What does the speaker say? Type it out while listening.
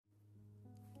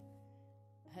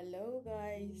Hello,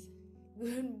 guys.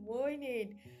 Good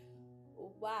morning.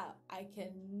 Wow, I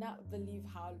cannot believe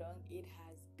how long it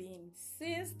has been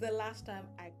since the last time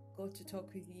I got to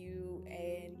talk with you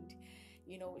and,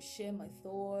 share my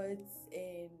thoughts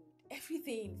and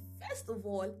everything. First of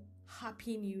all,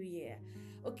 Happy New Year.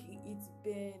 Okay, it's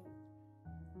been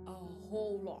a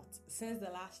whole lot since the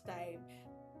last time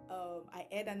I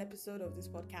aired an episode of this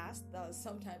podcast. That was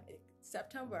sometime in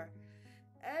September.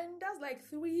 And that's like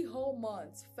 3 whole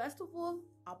months. First of all,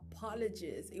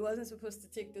 apologies. It wasn't supposed to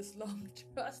take this long,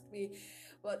 trust me.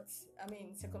 But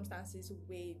circumstances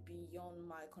way beyond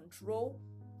my control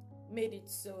made it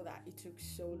so that it took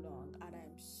so long. And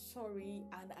I'm sorry.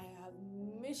 And I have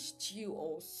missed you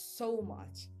all so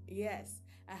much. Yes,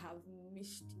 I have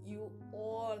missed you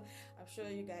all. I'm sure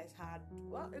you guys had,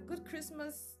 a good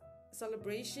Christmas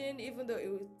celebration, even though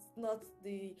it was not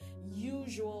the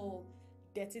usual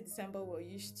dirty December we're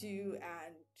used to.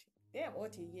 And damn,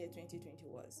 what a year 2020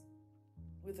 was,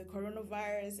 with the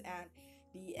coronavirus and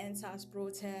the NSAS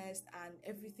protest and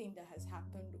everything that has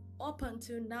happened up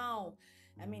until now.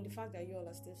 The fact that you all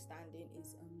are still standing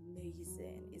is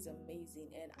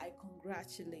amazing, and I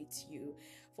congratulate you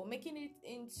for making it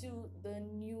into the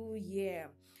new year.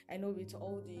 I know with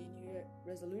all the new year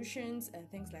resolutions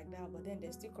and things like that, but then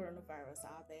there's still coronavirus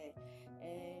out there,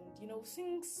 and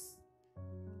things,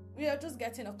 we are just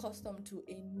getting accustomed to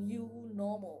a new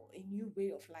normal, a new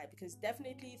way of life, because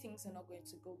definitely things are not going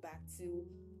to go back to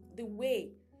the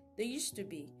way they used to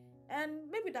be.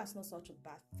 And maybe that's not such a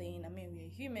bad thing. We're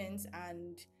humans,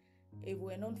 and if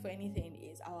we're known for anything,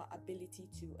 is our ability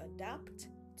to adapt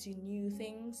to new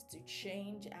things, to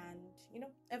change, and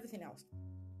everything else.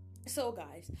 So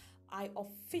guys, I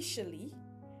officially,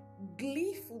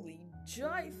 gleefully,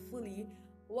 joyfully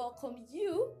welcome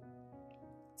you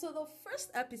to the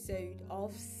first episode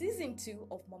of season 2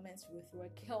 of Moments with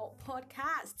Raquel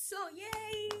podcast. So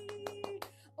yay!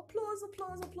 Applause.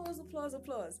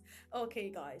 Okay,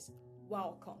 guys,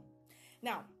 welcome.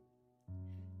 Now,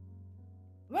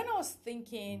 when I was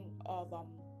thinking of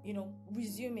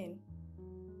resuming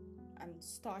and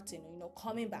starting,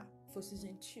 coming back for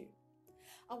season 2,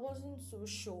 I wasn't so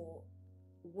sure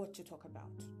what to talk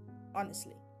about.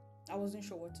 Honestly, I wasn't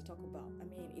sure what to talk about.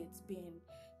 It's been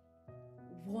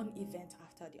one event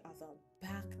after the other,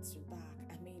 back to back.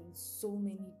 So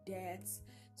many deaths,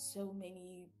 so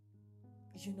many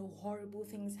horrible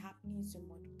things happening, so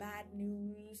much bad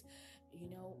news.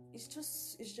 It's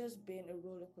just been a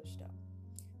roller coaster.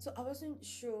 So I wasn't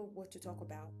sure what to talk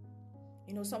about.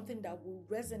 Something that will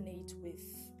resonate with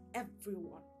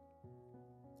everyone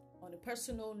on a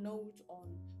personal note,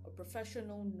 on a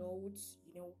professional note.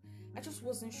 I just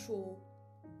wasn't sure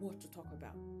what to talk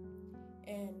about.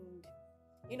 And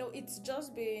it's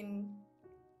just been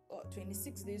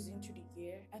 26 days into the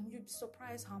year, and you'd be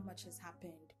surprised how much has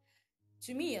happened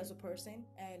to me as a person,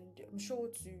 and I'm sure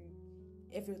to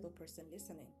every other person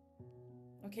listening.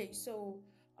 Okay, so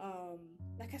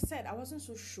like I said, I wasn't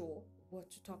so sure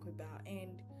what to talk about,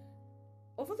 and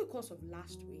over the course of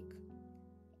last week,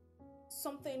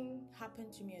 something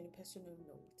happened to me on a personal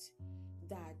note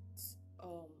that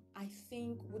I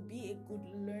think would be a good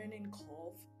learning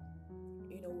curve,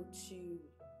 to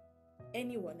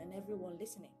anyone and everyone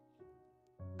listening.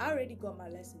 I already got my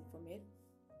lesson from it,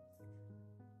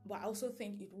 but I also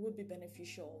think it would be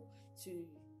beneficial to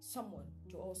someone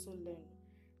to also learn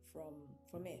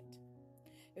from it.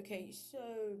 Okay,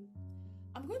 so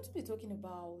I'm going to be talking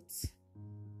about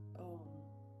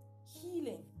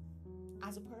healing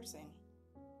as a person.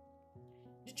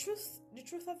 The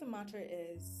truth of the matter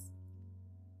is,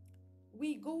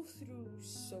 we go through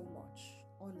so much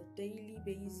on a daily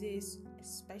basis,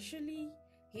 especially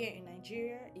here in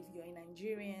Nigeria. If you're a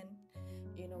Nigerian,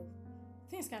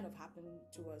 things kind of happen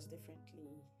to us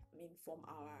differently. From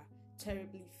our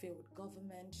terribly failed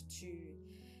government to,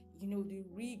 the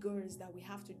rigors that we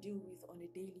have to deal with on a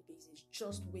daily basis.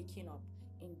 Just waking up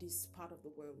in this part of the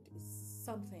world is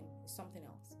something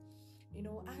else,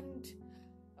 and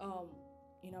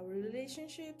in our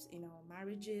relationships, in our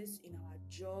marriages, in our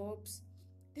jobs,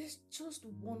 there's just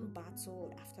one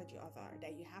battle after the other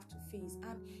that you have to face,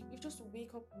 and you just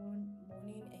wake up one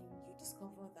morning and you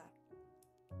discover that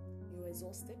you're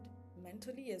exhausted,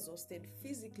 mentally exhausted,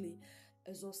 physically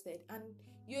exhausted, and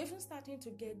you're even starting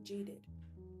to get jaded.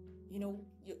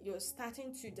 You're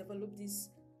starting to develop this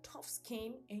tough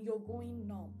skin, and you're going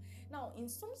numb. Now, in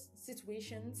some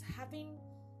situations, having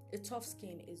a tough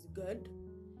skin is good,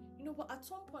 but at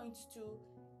some point too,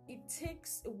 it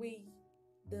takes away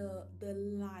the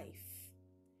life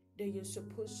that you're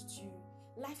supposed to.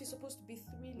 Life is supposed to be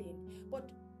thrilling, but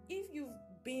if you've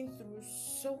been through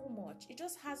so much. It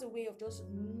just has a way of just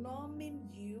numbing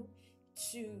you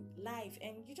to life,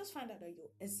 and you just find out that you're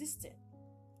existing,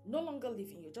 no longer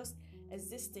living, you're just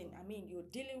existing. I mean, you're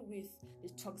dealing with the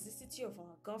toxicity of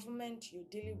our government, you're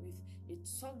dealing with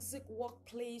a toxic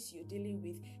workplace, you're dealing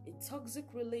with a toxic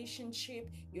relationship,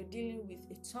 you're dealing with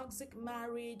a toxic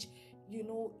marriage.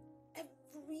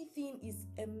 Everything is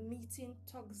emitting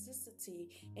toxicity,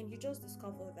 and you just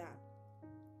discover that,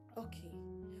 okay,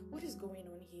 what is going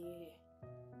on here?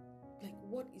 Like,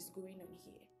 what is going on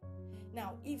here?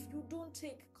 Now, if you don't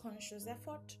take conscious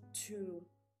effort to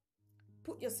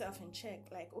put yourself in check,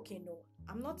 like, okay, no,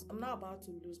 I'm not about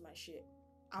to lose my shit.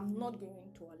 I'm not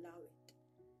going to allow it.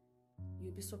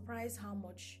 You'll be surprised how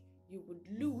much you would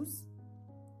lose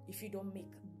if you don't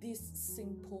make this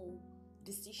simple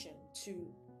decision to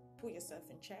put yourself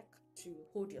in check, to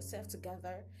hold yourself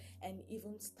together, and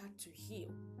even start to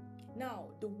heal. Now,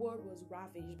 the world was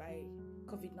ravaged by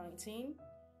COVID-19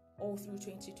 all through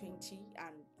 2020,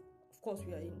 and of course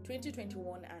we are in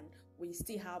 2021 and we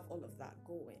still have all of that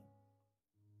going.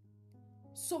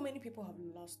 So many people have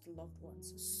lost loved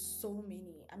ones. So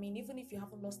many. I mean, even if you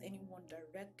haven't lost anyone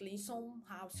directly,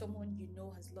 somehow someone you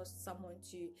know has lost someone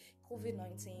to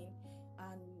COVID-19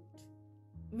 and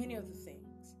many other things.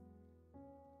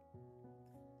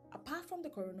 Apart from the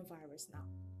coronavirus now,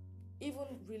 even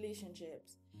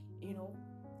relationships,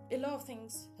 a lot of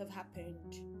things have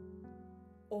happened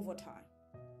over time.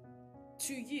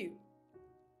 To you,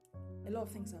 a lot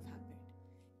of things have happened.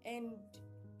 And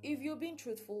if you're being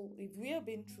truthful, if we are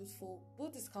being truthful,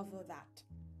 we'll discover that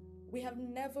we have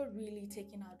never really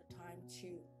taken out the time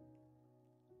to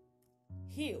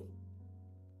heal.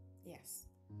 Yes.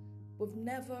 We've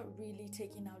never really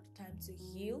taken out the time to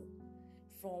heal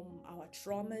from our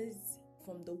traumas,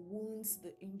 from the wounds,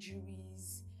 the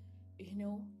injuries,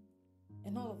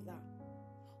 and all of that.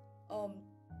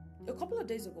 A couple of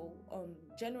days ago,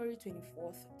 January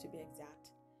 24th to be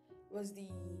exact, was the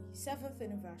 7th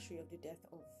anniversary of the death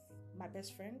of my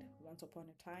best friend once upon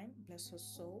a time, bless her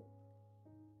soul.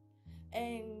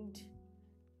 And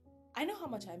I know how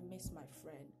much I miss my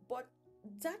friend, but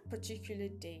that particular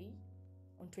day,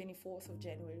 on 24th of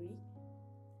January,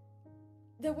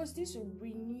 there was this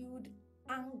renewed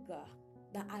anger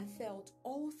that I felt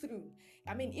all through.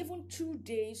 I mean, even 2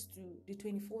 days to the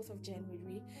 24th of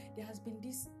January, there has been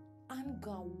this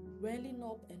anger welling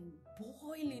up and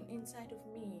boiling inside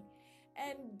of me.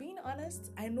 And being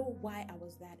honest, I know why I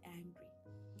was that angry.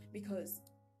 Because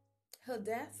her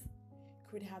death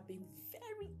could have been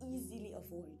very easily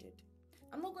avoided.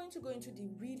 I'm not going to go into the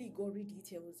really gory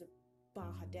details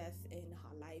about her death and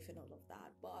her life and all of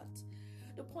that, but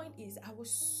the point is, I was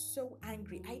so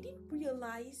angry. I didn't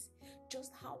realize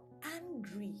just how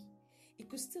angry it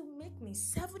could still make me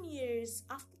 7 years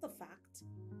after the fact,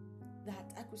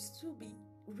 that I could still be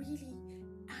really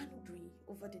angry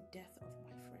over the death of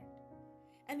my friend.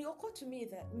 And it occurred to me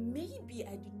that maybe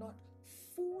I did not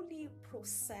fully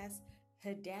process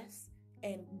her death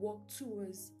and work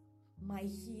towards my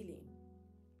healing.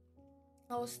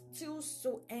 I was still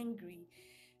so angry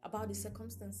about the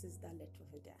circumstances that led to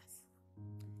her death.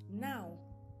 Now,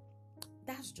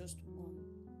 that's just one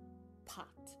part.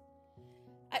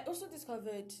 I also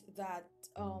discovered that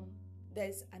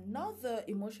there's another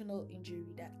emotional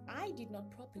injury that I did not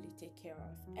properly take care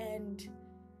of. And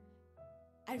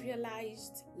I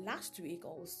realized last week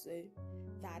also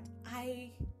that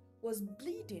I was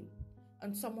bleeding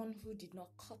on someone who did not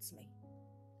cut me.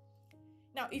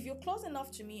 Now, if you're close enough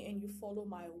to me and you follow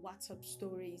my WhatsApp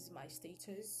stories, my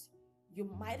status, you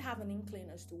might have an inkling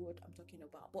as to what I'm talking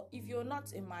about. But if you're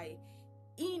not in my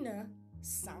inner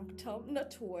sanctum,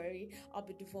 not to worry, I'll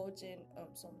be divulging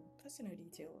some personal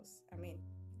details. I mean,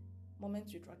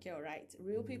 moments with Raquel, right?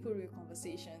 Real people, real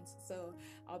conversations. So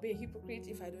I'll be a hypocrite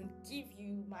if I don't give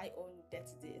you my own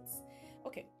dirty deeds.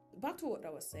 Okay, back to what I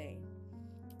was saying.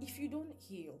 If you don't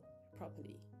heal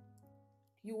properly,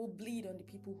 you will bleed on the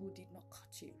people who did not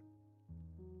cut you.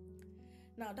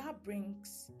 Now that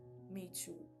brings me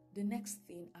to the next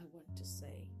thing I want to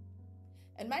say.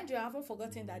 And mind you, I haven't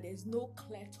forgotten that there's no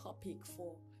clear topic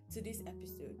for today's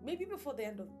episode. Maybe before the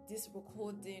end of this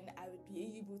recording, I would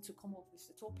be able to come up with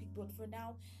the topic. But for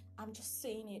now, I'm just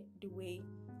saying it the way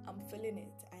I'm feeling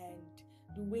it and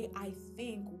the way I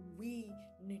think we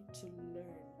need to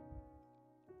learn.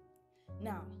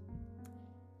 Now,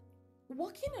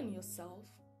 working on yourself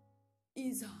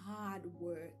is hard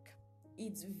work.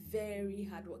 It's very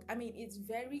hard work. I mean, it's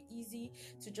very easy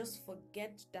to just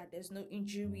forget that there's no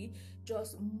injury.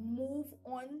 Just move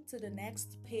on to the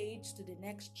next page, to the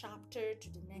next chapter, to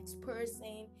the next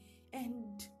person,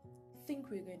 and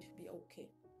think we're going to be okay.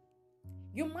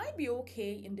 You might be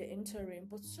okay in the interim,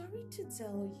 but sorry to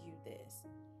tell you this.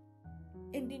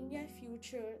 In the near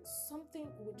future, something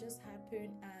will just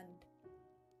happen, and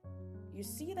you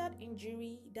see that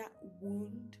injury, that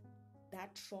wound,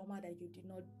 that trauma that you did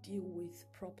not deal with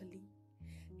properly.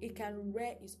 It can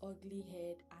rear its ugly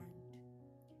head, and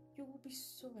you will be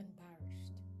so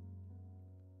embarrassed.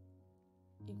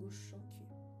 It will shock you.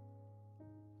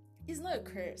 It's not a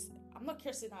curse. I'm not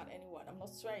cursing out anyone. I'm not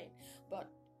swearing. But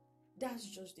that's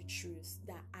just the truth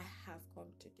that I have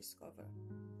come to discover.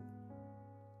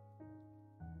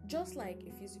 Just like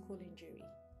a physical injury,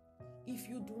 if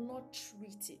you do not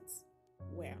treat it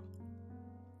well,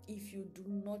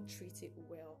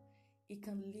 it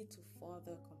can lead to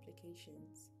further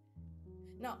complications.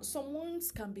 Now, some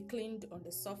wounds can be cleaned on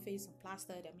the surface and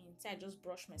plastered. I mean, say I just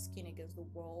brush my skin against the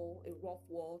wall, a rough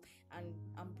wall, and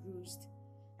I'm bruised.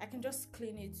 I can just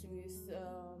clean it with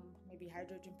maybe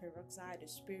hydrogen peroxide, a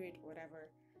spirit, whatever.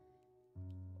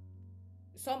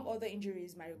 Some other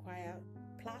injuries might require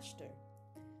plaster.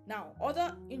 Now,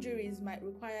 other injuries might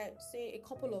require, say, a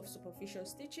couple of superficial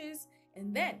stitches,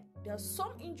 and then there are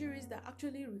some injuries that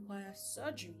actually require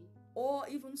surgery or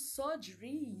even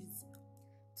surgeries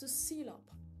to seal up.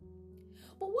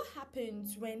 But what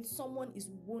happens when someone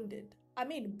is wounded? I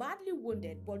mean, badly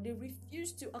wounded, but they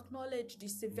refuse to acknowledge the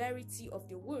severity of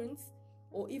the wounds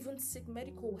or even seek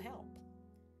medical help?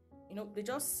 They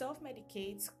just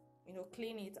self-medicate,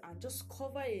 clean it and just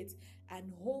cover it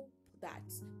and hope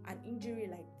that an injury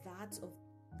like that, of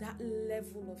that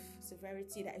level of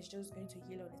severity, that is just going to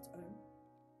heal on its own.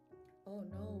 Oh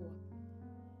no.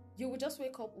 You will just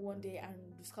wake up one day and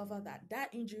discover that that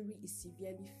injury is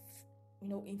severely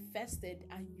infested,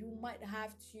 and you might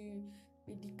have to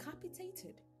be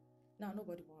decapitated. Now,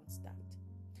 nobody wants that.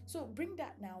 So bring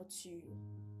that now to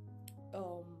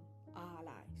our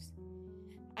lives.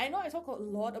 I know I talk a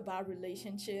lot about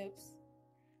relationships,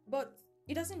 but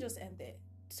it doesn't just end there.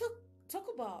 Talk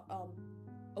about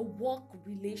a work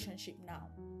relationship now,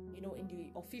 in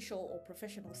the official or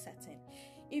professional setting.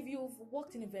 If you've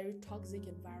worked in a very toxic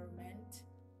environment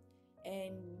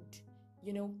and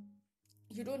you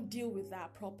don't deal with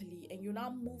that properly, and you now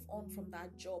move on from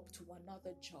that job to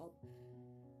another job,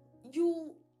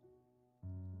 you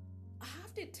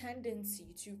have the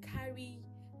tendency to carry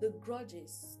the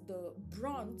grudges, the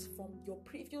brunt from your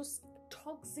previous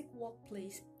toxic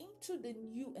workplace into the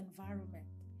new environment.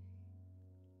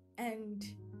 And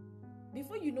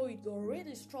before you know it, you're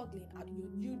already struggling at your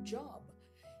new job,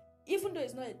 even though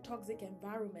it's not a toxic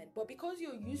environment. But because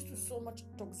you're used to so much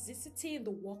toxicity in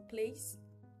the workplace,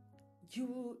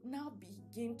 you now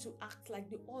begin to act like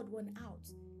the odd one out.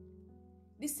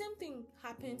 The same thing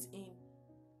happens in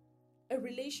a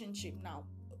relationship now.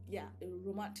 Yeah, a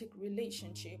romantic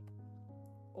relationship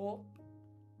or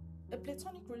a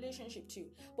platonic relationship too.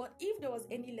 But if there was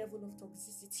any level of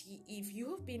toxicity, if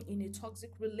you have been in a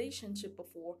toxic relationship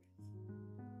before,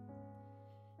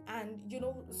 and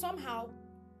somehow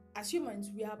as humans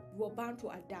we're bound to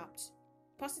adapt.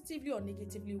 Positively or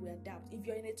negatively, we adapt. If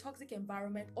you're in a toxic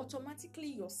environment, automatically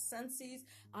your senses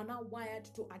are now wired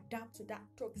to adapt to that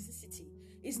toxicity.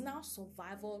 It's now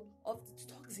survival of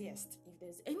the toxiest, if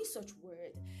there's any such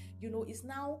word. It's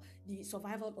now the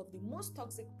survival of the most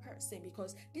toxic person,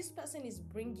 because this person is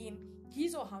bringing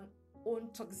his or her own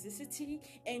toxicity,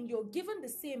 and you're given the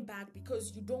same bag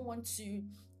because you don't want to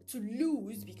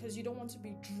lose, because you don't want to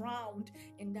be drowned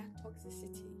in that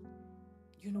toxicity.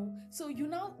 So you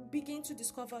now begin to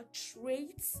discover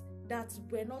traits that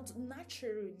were not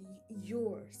naturally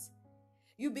yours.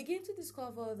 You begin to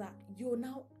discover that you're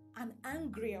now an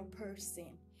angrier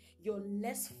person. You're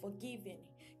less forgiving.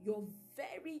 You're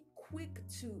very quick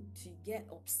to get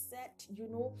upset.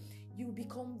 You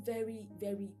become very,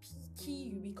 very picky.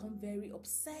 You become very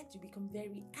upset. You become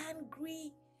very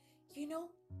angry.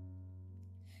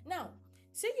 Now,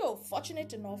 say you're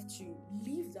fortunate enough to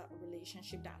leave that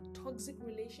relationship, that toxic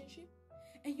relationship,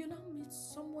 and you now meet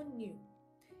someone new.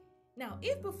 Now,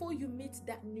 if before you meet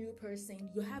that new person,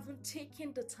 you haven't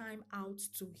taken the time out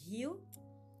to heal,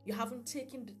 you haven't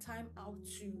taken the time out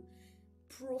to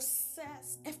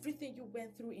process everything you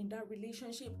went through in that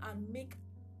relationship and make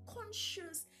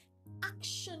conscious,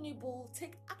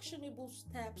 take actionable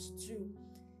steps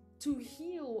to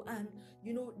heal and,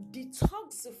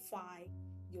 detoxify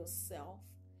yourself,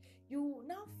 you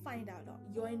now find out that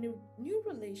you're in a new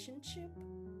relationship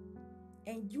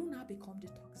and you now become the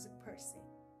toxic person.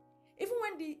 Even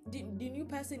when the new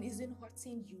person isn't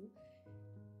hurting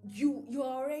you're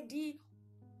already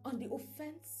on the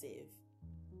offensive.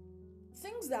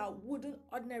 Things that wouldn't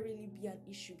ordinarily be an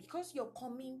issue, because you're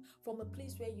coming from a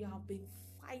place where you have been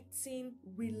fighting,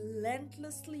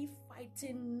 relentlessly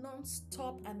fighting,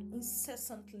 non-stop and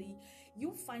incessantly.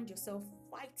 You find yourself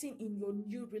fighting in your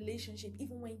new relationship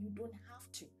even when you don't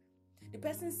have to. The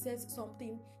person says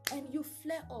something and you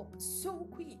flare up so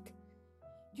quick.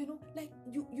 Like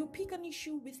you pick an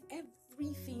issue with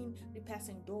everything the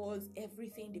person does,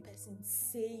 everything the person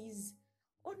says.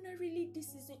 Ordinarily,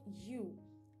 this isn't you.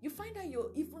 You find that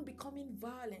you're even becoming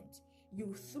violent.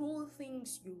 You throw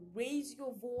things, you raise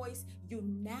your voice, you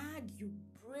nag, you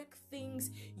break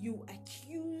things, you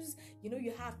accuse,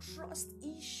 you have trust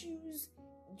issues.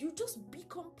 You just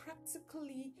become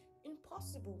practically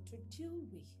impossible to deal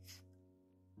with.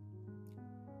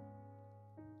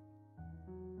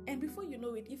 And before you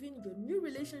know it, even your new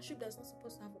relationship that's not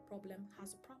supposed to have a problem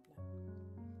has a problem.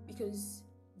 Because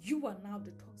you are now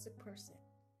the toxic person.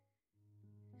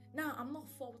 Now, I'm not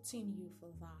faulting you for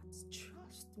that.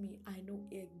 Trust me, I know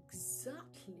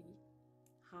exactly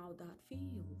how that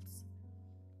feels.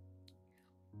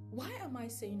 Why am I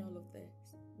saying all of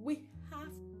this? We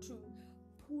have to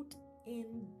put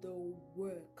in the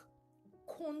work.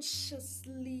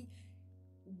 Consciously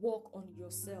work on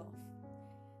yourself.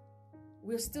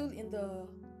 We're still in the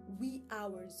wee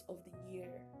hours of the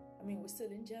year. We're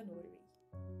still in January.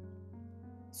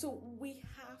 So we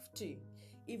have to,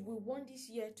 if we want this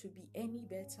year to be any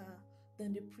better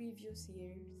than the previous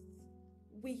years,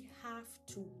 we have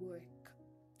to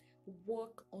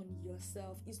work on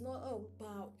yourself. It's not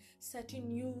about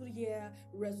setting New Year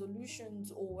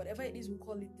resolutions or whatever it is we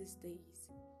call it these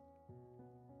days.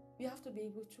 You have to be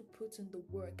able to put in the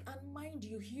work. And mind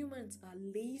you, humans are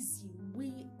lazy.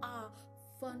 We are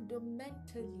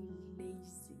fundamentally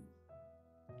lazy.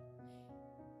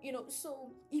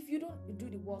 So if you don't do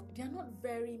the work, there are not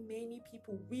very many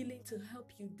people willing to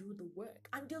help you do the work.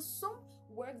 And there's some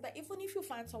work that even if you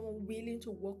find someone willing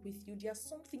to work with you, there are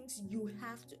some things you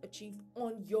have to achieve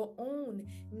on your own.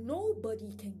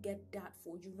 Nobody can get that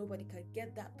for you. Nobody can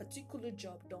get that particular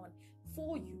job done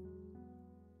for you.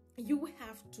 You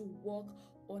have to work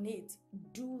on it.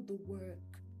 Do the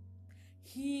work.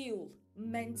 Heal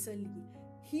mentally.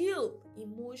 Heal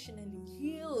emotionally.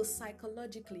 Heal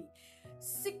psychologically.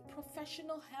 Seek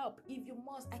professional help if you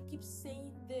must. I keep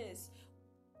saying this.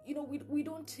 We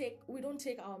don't take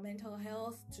our mental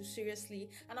health too seriously.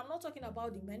 And I'm not talking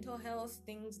about the mental health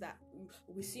things that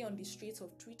we see on the streets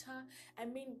of Twitter. I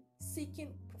mean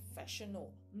seeking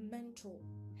professional mental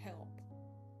help.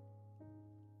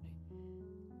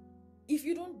 If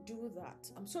you don't do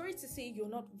that, I'm sorry to say you're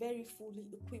not very fully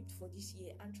equipped for this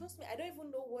year. And trust me, I don't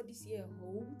even know what this year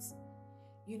holds,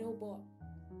 but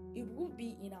it would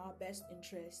be in our best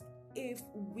interest if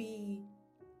we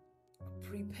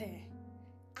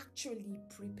actually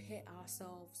prepare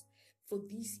ourselves for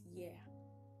this year.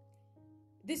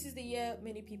 This is the year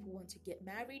many people want to get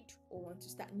married or want to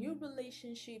start new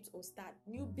relationships or start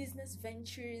new business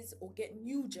ventures or get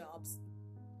new jobs.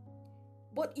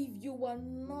 But if you are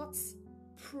not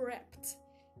prepped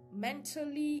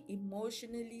mentally,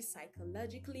 emotionally,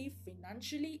 psychologically,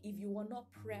 financially, if you are not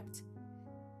prepped,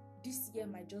 this year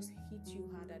might just hit you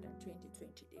harder than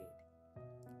 2020 did.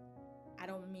 I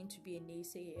don't mean to be a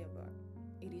naysayer, but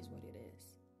it is what it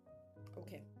is.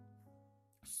 Okay.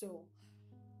 So,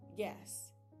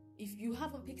 yes, if you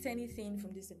haven't picked anything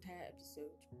from this entire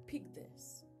episode, pick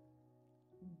this.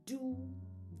 Do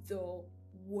the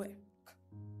work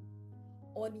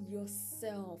on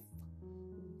yourself.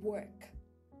 Work.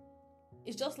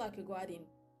 It's just like a garden.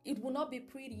 It will not be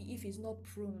pretty if it's not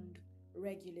pruned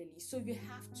regularly. So you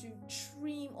have to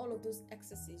trim all of those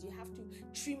excesses. You have to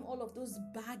trim all of those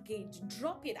baggage.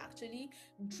 Drop it actually.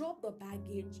 Drop the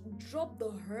baggage. Drop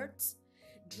the hurt.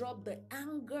 Drop the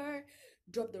anger.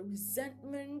 Drop the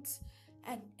resentment.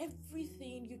 And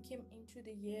everything you came into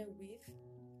the year with,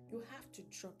 you have to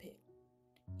drop it.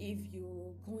 If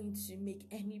you're going to make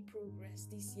any progress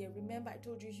this year, remember I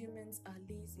told you humans are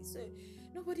lazy, so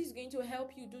nobody's going to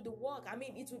help you do the work.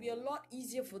 It will be a lot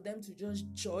easier for them to just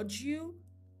judge you.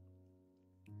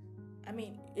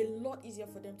 A lot easier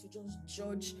for them to just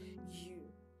judge you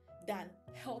than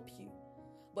help you.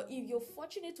 But if you're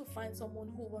fortunate to find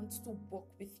someone who wants to work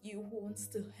with you, who wants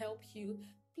to help you,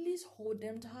 please hold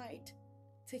them tight.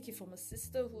 Take it from a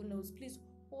sister who knows. Please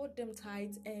hold them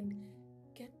tight and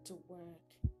get to work.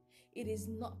 It is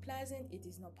not pleasant, it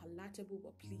is not palatable,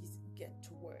 but please get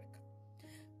to work.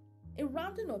 In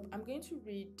rounding up, I'm going to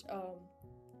read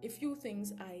a few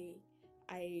things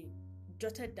I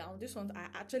jotted down. This one, I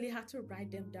actually had to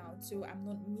write them down, so I'm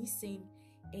not missing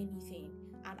anything,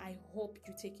 and I hope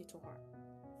you take it to heart.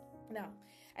 Now,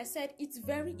 I said it's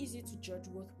very easy to judge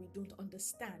what we don't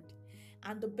understand,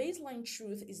 and the baseline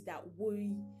truth is that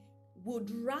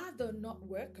would rather not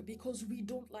work because we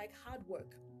don't like hard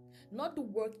work. Not the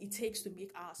work it takes to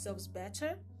make ourselves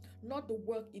better, not the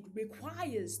work it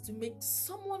requires to make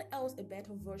someone else a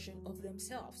better version of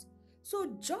themselves.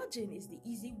 So, judging is the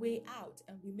easy way out,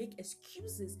 and we make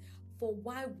excuses for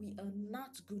why we are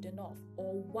not good enough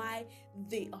or why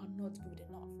they are not good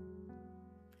enough.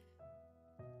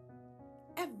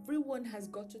 Everyone has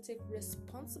got to take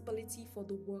responsibility for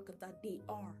the work that they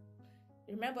are.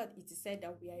 Remember, it is said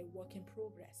that we are a work in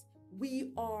progress.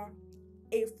 We are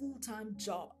a full-time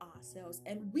job ourselves,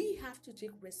 and we have to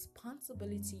take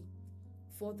responsibility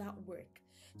for that work.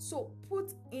 So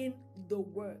put in the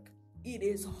work. It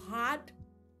is hard,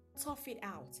 tough it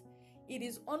out. It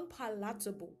is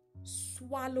unpalatable,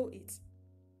 swallow it.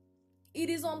 It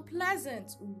is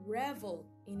unpleasant, revel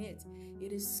in it.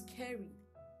 It is scary,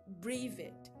 brave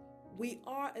it. We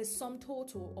are a sum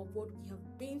total of what we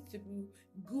have been through,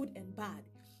 good and bad.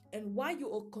 And while you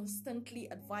are constantly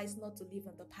advised not to live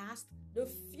in the past, the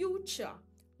future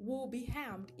will be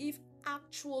harmed if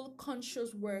actual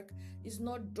conscious work is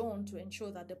not done to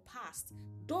ensure that the past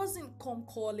doesn't come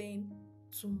calling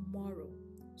tomorrow.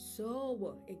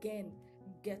 So, again,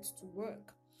 get to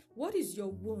work. What is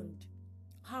your wound?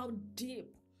 How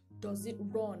deep does it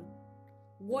run?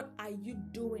 What are you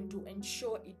doing to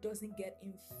ensure it doesn't get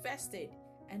infested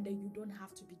and that you don't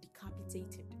have to be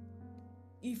decapitated?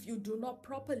 If you do not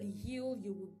properly heal,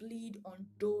 you will bleed on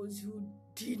those who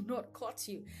did not cut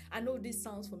you. I know this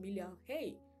sounds familiar,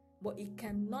 hey, but it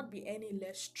cannot be any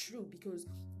less true, because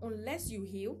unless you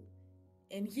heal,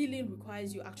 and healing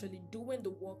requires you actually doing the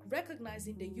work,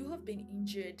 recognizing that you have been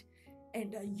injured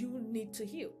and that you need to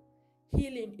heal.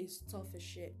 Healing is tough as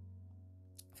shit.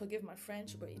 Forgive my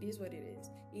French, but it is what it is.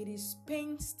 It is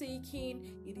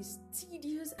painstaking, it is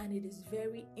tedious, and it is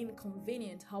very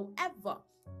inconvenient. However,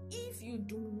 if you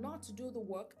do not do the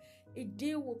work, a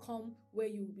day will come where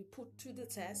you will be put to the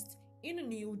test in a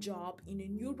new job, in a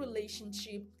new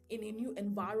relationship, in a new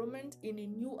environment, in a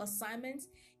new assignment,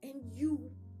 and you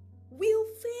will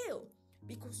fail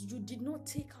because you did not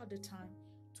take out the time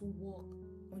to work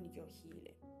on your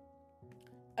healing.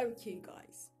 Okay,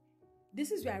 guys.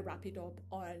 This is where I wrap it up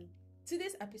on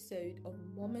today's episode of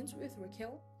Moments with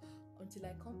Raquel. Until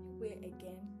I come your way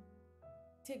again,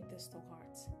 take this to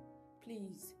heart.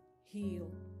 Please heal.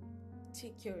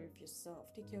 Take care of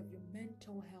yourself. Take care of your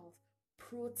mental health.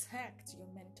 Protect your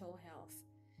mental health.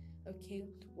 Okay?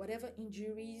 Whatever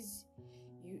injuries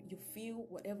you feel,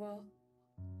 whatever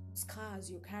scars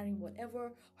you're carrying,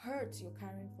 whatever hurts you're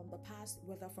carrying from the past,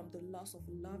 whether from the loss of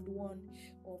a loved one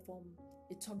or from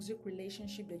a toxic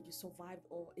relationship that you survived,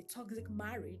 or a toxic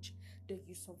marriage that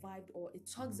you survived, or a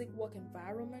toxic work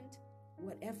environment,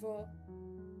 whatever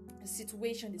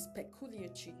situation is peculiar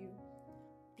to you,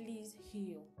 please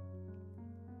heal.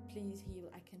 Please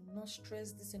heal. I cannot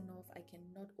stress this enough. I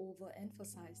cannot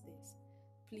overemphasize this.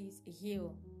 Please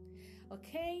heal.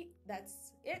 Okay,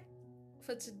 that's it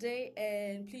for today,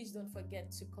 and please don't forget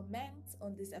to comment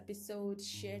on this episode,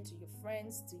 share to your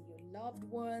friends, to your loved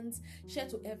ones, share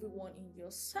to everyone in your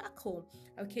circle.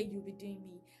 Okay, you'll be doing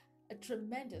me a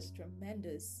tremendous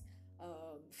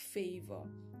favor.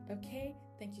 Okay,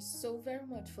 thank you so very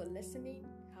much for listening.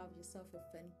 Have yourself a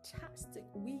fantastic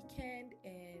weekend,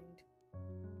 and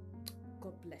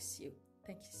God bless you.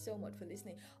 Thank you so much for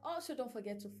listening. Also, don't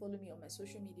forget to follow me on my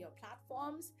social media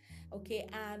platforms. Okay,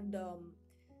 and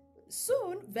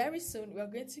soon, very soon, we're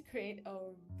going to create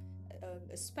a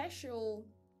special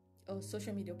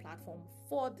social media platform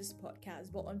for this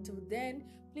podcast. But until then,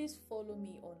 please follow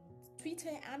me on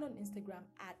Twitter and on Instagram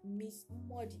at Miss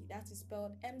Modi. That is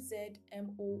spelled MZMORDI.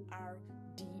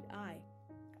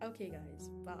 Okay, guys,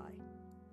 bye.